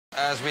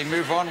as we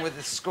move on with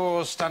the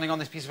scores standing on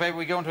this piece of paper,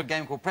 we go on to a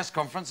game called Press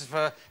Conference. It's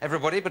for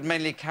everybody, but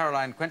mainly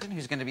Caroline and Quentin,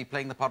 who's going to be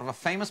playing the part of a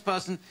famous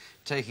person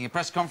taking a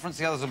press conference.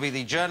 The others will be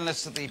the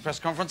journalists at the press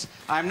conference.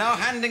 I'm now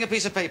handing a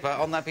piece of paper.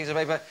 On that piece of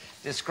paper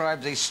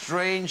describes a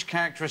strange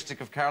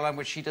characteristic of Caroline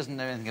which she doesn't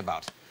know anything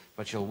about.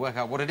 But she'll work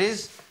out what it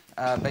is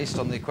based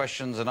on the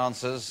questions and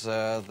answers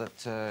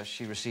that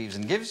she receives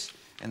and gives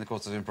in the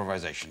course of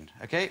improvisation.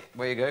 OK,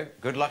 where you go.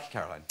 Good luck,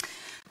 Caroline.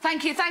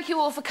 Thank you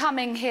all for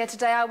coming here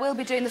today. I will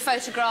be doing the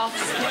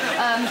photographs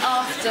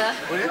after.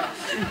 Will you?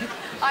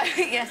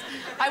 Yes,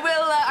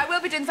 I will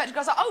be doing the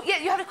photographs. Oh, yeah,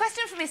 you have a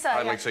question for me, sir?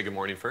 I'd like to say good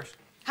morning first.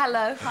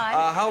 Hello,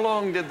 hi. How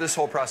long did this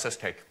whole process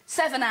take?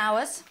 7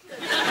 hours.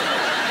 7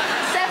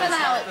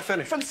 hours. To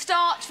finish. From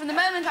the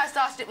moment I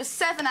started, it was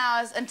 7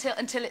 hours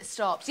until it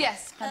stopped.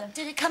 Yes.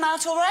 Did it come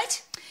out all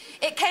right?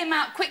 It came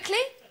out quickly.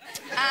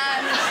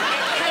 And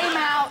it came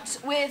out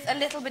with a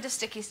little bit of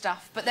sticky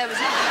stuff, but there was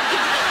nothing.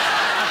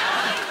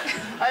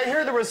 I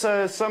hear there was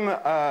some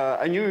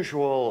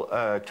unusual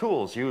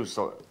tools used.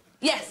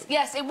 Yes.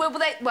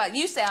 Well,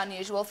 you say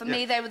unusual. For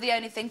me, they were the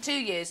only thing to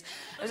use.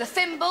 There was a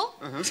thimble,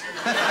 a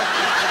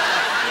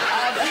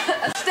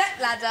step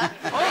ladder,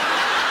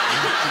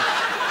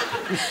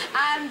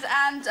 and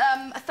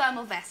a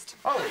thermal vest.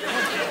 Oh.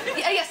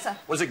 Yes, sir.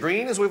 Was it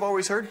green, as we've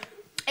always heard?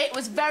 It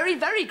was very,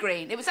 very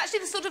green. It was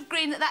actually the sort of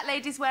green that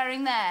lady's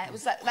wearing there. It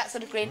was that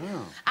sort of green.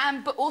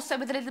 But also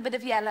with a little bit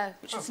of yellow,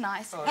 which is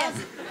nice. Yes.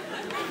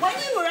 When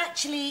you were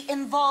actually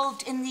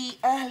involved in the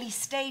early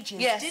stages,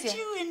 did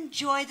you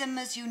enjoy them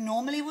as you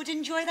normally would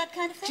enjoy that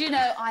kind of thing? Do you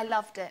know, I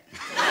loved it.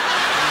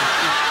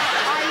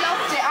 I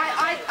loved it.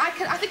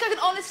 I think I can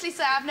honestly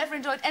say I've never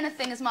enjoyed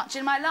anything as much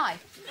in my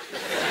life.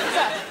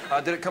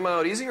 So, did it come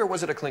out easy, or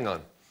was it a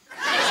Klingon?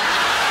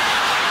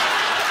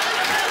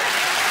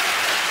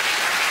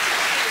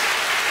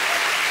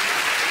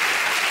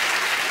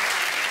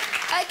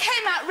 It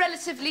came out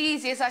relatively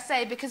easy, as I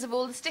say, because of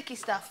all the sticky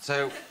stuff.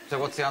 So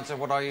what's the answer?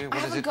 What are you?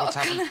 What is it? What's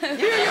happening?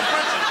 You're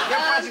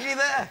practically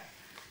there.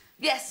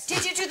 Yes.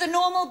 Did you do the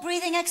normal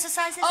breathing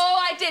exercises? Oh,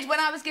 I did when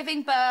I was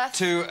giving birth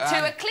to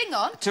a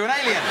Klingon. To an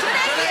alien. To an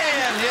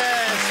alien.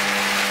 Yes.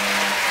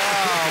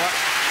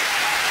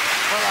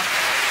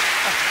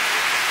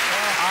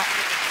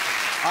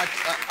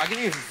 I give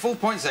you full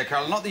points there,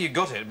 Carol. Not that you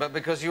got it, but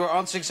because you were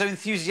answering so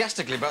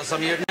enthusiastically about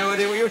something you had no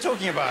idea what you were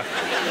talking about.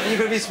 You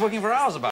could be speaking for hours about.